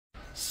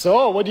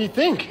So, what do you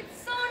think?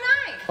 So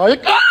nice. Are you...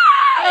 Ah!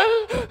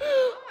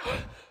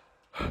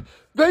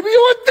 Baby,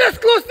 you were this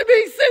close to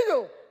being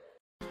single.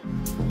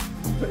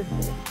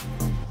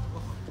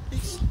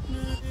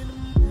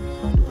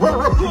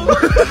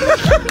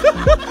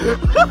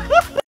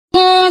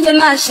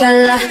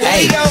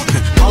 Hey,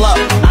 hold up,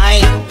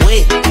 I ain't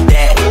with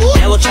that.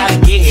 Never try to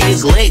get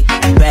his leg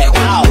back.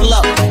 Pull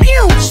up,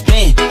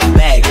 spin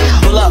back.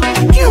 Pull up,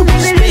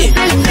 spin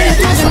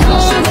back.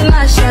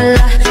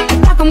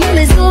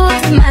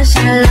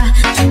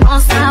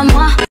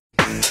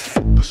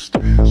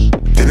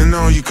 Didn't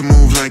know you could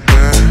move like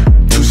that.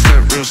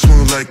 Two-step real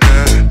smooth like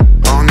that.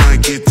 All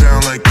night get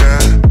down like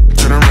that.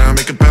 Turn around,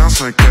 make it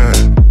bounce like that.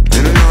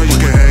 Didn't know you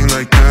could hang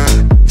like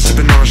that.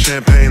 Sipping on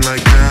champagne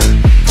like that.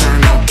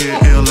 Turn up,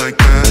 get ill like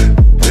that.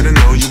 Didn't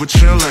know you would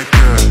chill like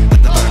that.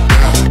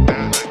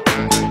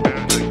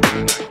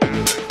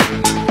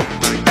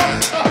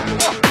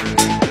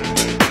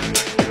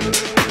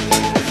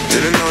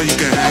 Didn't know you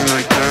could hang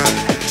like that.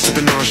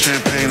 Sipping on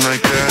champagne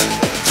like that.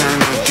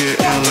 Turn up, get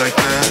ill like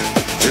that.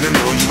 Didn't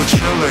know you would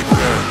chill like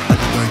that.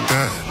 Like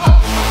that.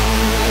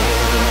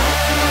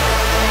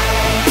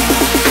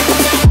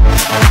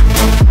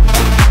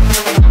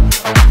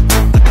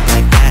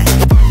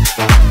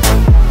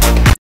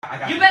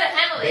 You better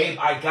handle it. Babe,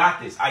 I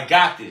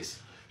got this.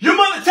 Your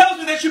mother tells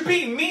me that you're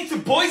being mean to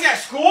boys at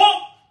school?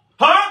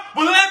 Huh?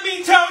 Well, let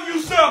me tell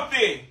you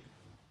something.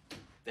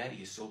 Daddy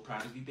is so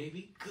proud of you,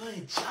 baby.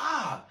 Good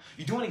job.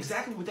 You're doing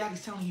exactly what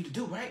Daddy's telling you to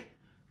do, right?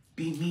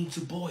 Be mean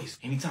to boys.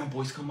 Anytime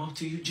boys come up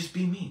to you, just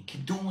be mean.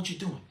 Keep doing what you're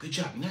doing. Good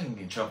job. You're not going to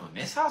get in trouble in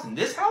this house. In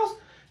this house,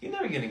 you're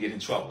never going to get in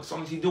trouble. As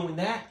long as you're doing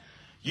that,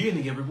 you're going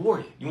to get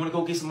rewarded. You want to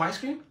go get some ice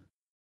cream?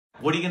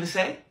 What are you going to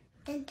say?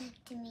 Don't talk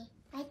to me.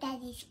 My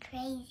daddy's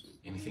crazy.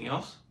 Anything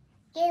else?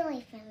 Get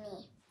away from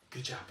me.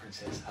 Good job,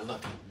 princess. I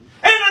love you.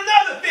 And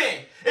another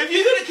thing, if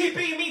you're going to keep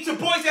being mean to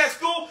boys at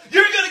school,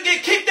 you're going to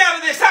get kicked out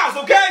of this house,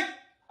 okay?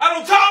 I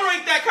don't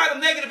tolerate that kind of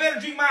negative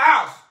energy in my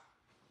house.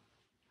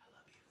 I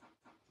love you.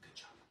 Good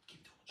job.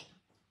 Keep doing what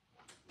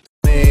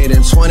you're doing.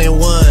 And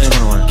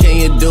 21, can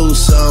you do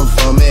something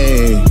for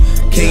me?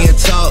 Can you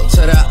talk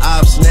to the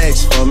ops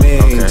next for me?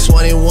 Okay.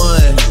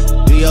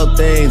 21, do your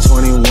thing.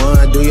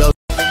 21, do your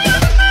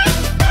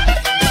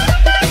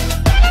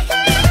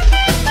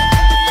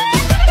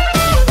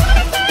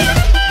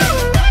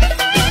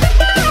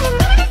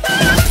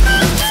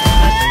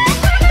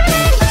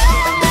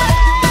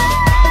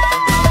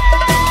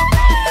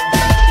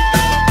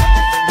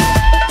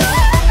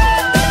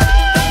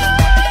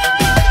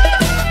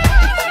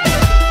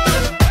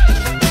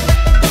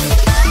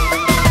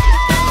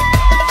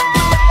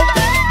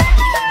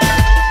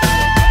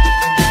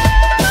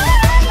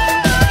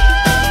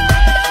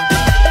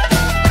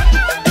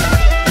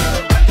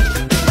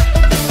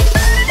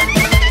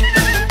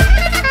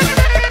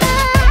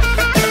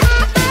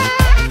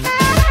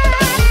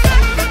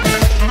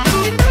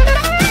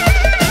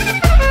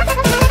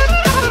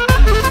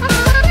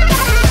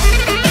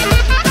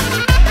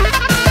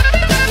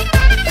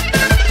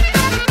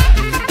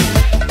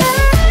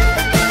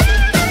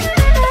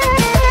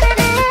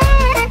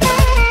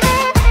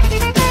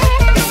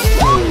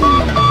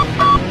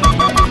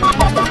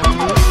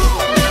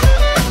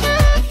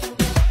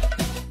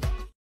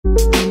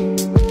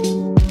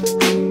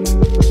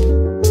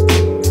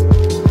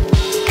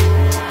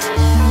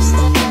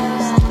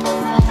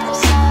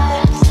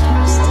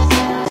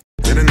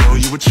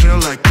chill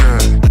like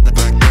that.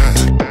 Like that.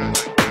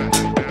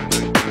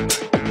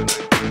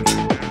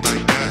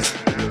 Like that.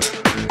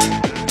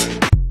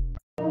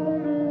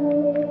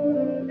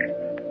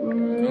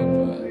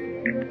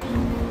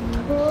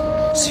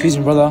 Excuse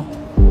me, brother.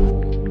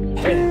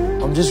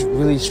 I'm just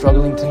really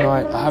struggling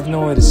tonight. I have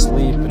nowhere to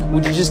sleep.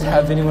 Would you just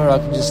have anywhere I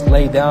can just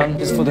lay down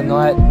just for the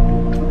night?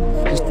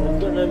 I've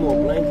got no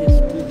more blankets.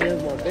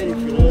 There's my bed if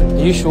you like. Are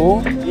you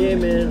sure? Yeah,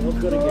 man.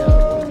 I've got to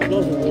go. It's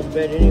not a warm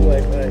bed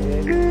anyway,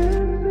 mate. Yeah.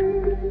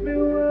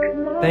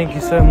 Thank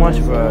you so much,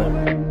 bro.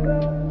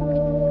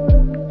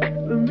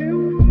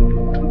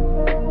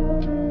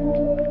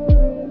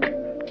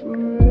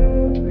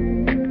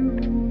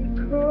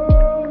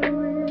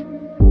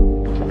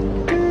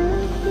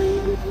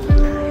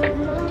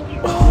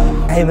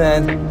 Hey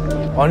man,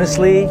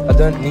 honestly, I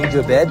don't need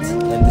your bed,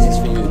 and this is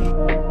for you.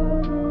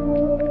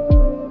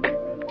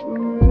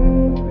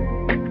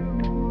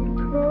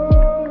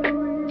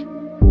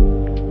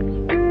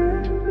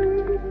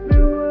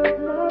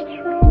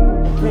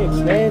 Thanks,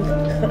 man.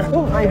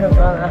 Oh, hi,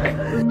 brother.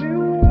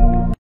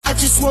 I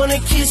just wanna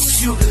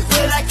kiss you,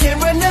 but I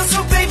can't right now,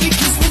 so baby,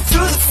 kiss me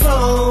through the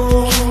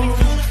phone.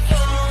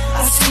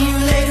 I'll see you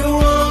later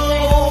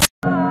on.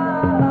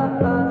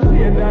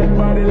 See that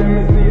body, let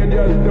me see you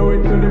just do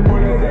it to the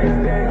fullest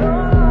extent.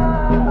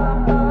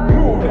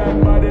 Move that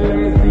body, let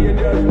me see you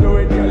just do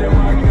it till you're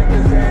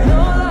magnificent.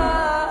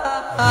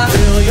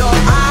 Feel your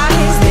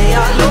eyes, they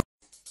are low.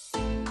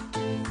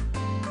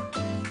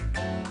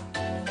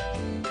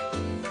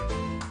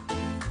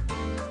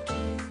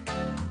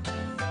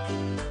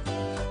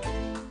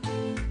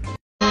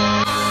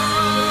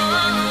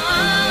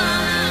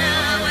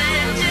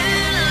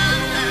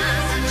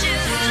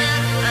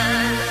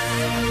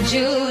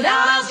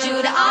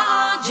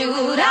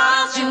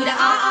 Judas,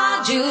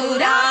 Judas,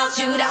 Judas,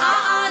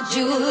 Judas,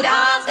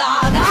 Judas,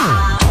 Gaga.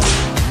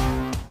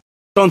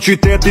 Ton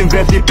qytetin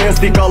veti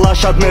pesti ka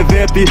lashat me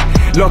veti.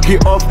 Loki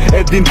off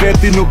e din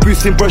veti nuk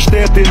pysin për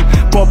shtetin.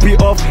 Popi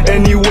off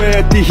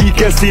anyway ti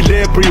hike si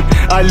lepri.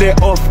 Ale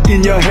off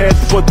in your head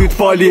po ty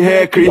t'fali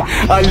hekri.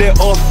 Ale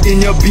off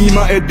in your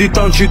bima e di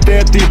ton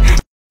qyteti.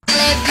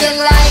 Live your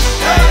life.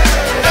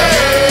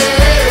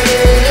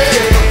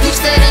 You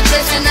said I'm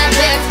just in that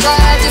bed,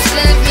 but just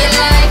live your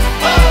life.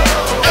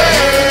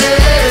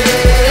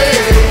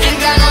 Ain't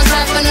got no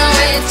time for no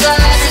haters,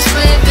 just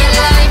live your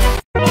life.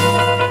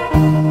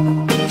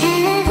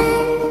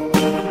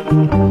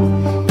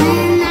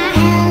 When I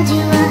held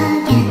you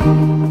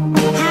again,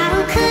 how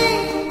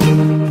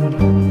could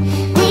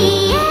we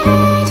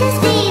ever just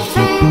be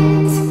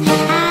friends? I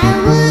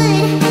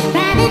would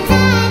rather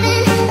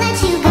die than let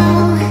you go,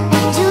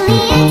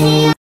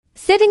 Juliet.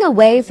 Sitting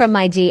away from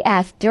my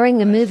GF during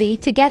the movie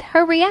to get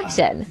her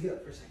reaction.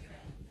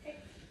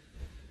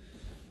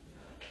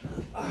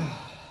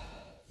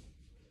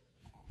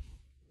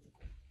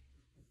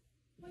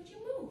 Why'd you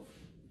move?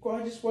 Well,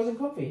 I just wasn't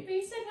comfy. But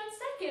you said 1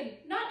 second.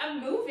 Not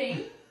I'm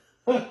moving.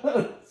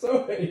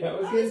 Sorry, I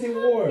was getting too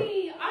warm.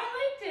 Comfy. I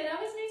liked it. I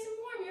was nice and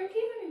warm. You were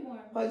keeping me warm.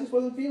 I just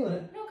wasn't feeling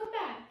it. No, come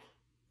back.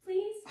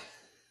 Please.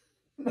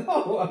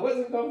 No, I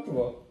wasn't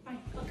comfortable. Fine,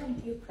 I'll come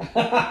with you.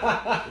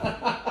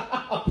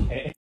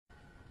 Okay.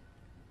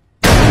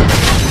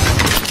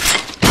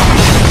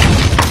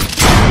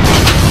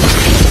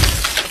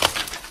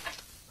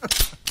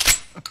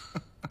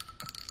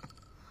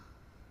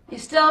 You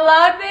still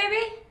alive,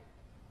 baby?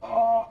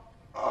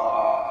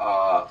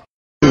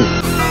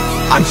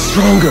 I'm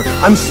stronger.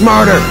 I'm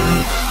smarter.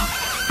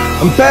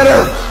 I'm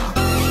better.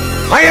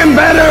 I am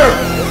better.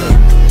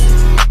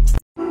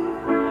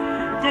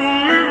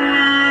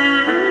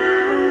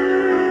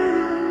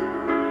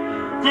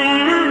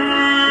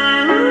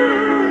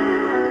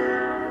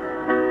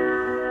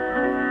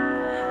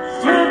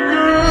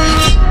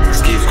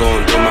 This keeps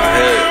going through my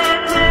head,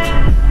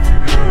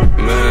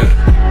 man.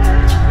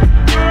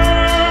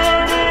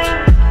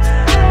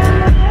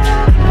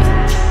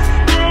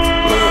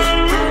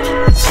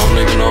 I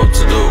don't even know what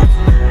to do.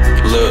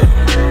 Look.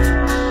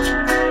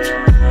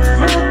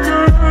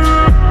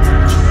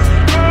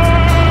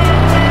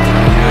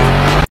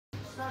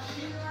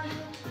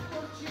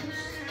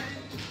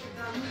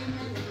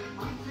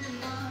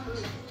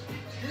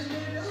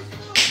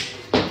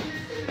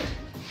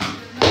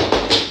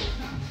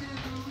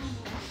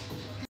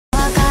 I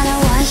gotta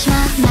wash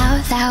my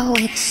mouth out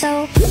with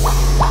soap.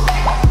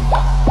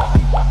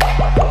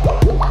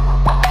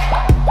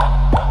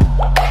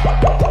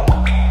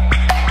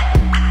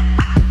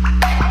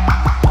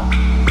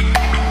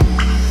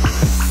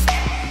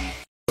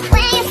 Where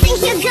you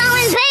think you're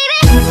going, baby?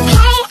 Hey,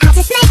 I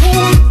just met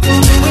you,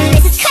 and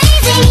this is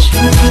crazy.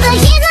 But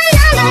here's my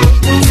number,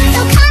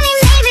 so call me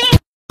maybe.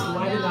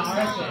 Why did the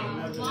art thing?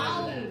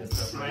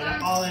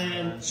 Right, all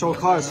in. Show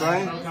cards,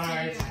 right? Show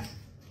cards.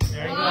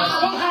 There you go.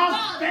 Full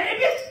house,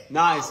 baby!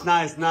 Nice,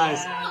 nice,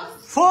 nice.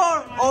 4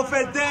 of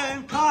a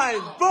damn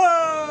kind.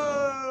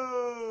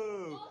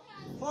 Boom!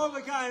 4 of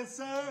a kind,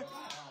 sir.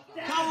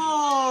 Come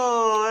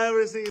on,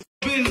 everything is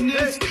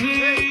business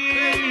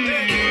clean.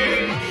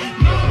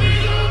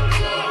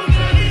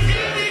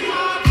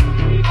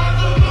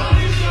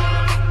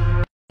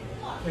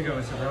 There you go,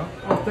 Mr. Bro.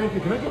 Oh, thank you.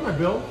 Can I get my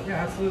bill?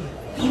 Yeah, absolutely.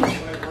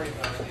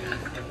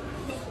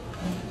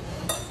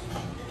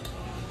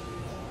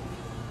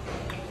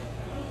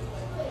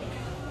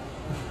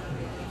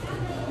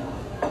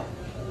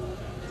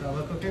 Does that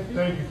look okay for you?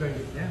 Thank you, thank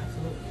you. Yeah,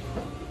 absolutely.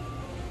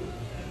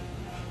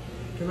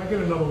 Can I get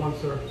another one,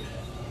 sir?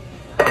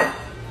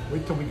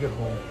 Wait till we get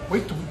home.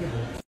 Wait till we get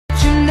home.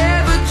 You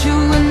never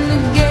chew in the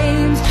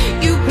games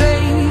you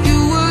play. You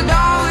would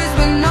always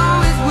win,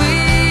 always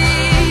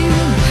win.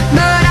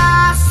 But I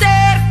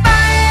set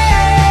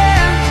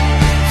fire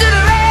to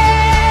the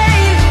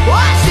rain.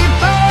 Watch it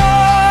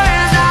pour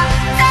as I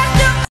left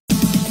the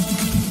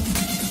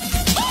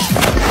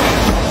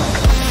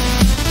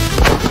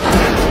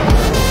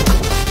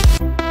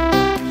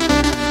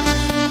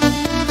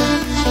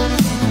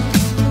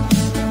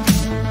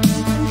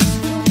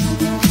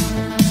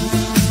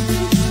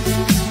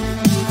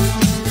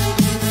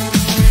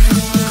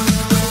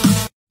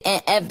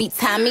And every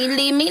time he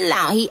leave me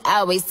alone, he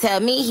always tell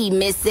me he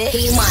miss it.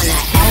 He wanna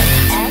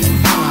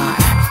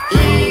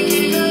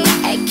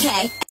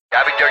F-F-R-E-A-K.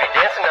 Got me dirty.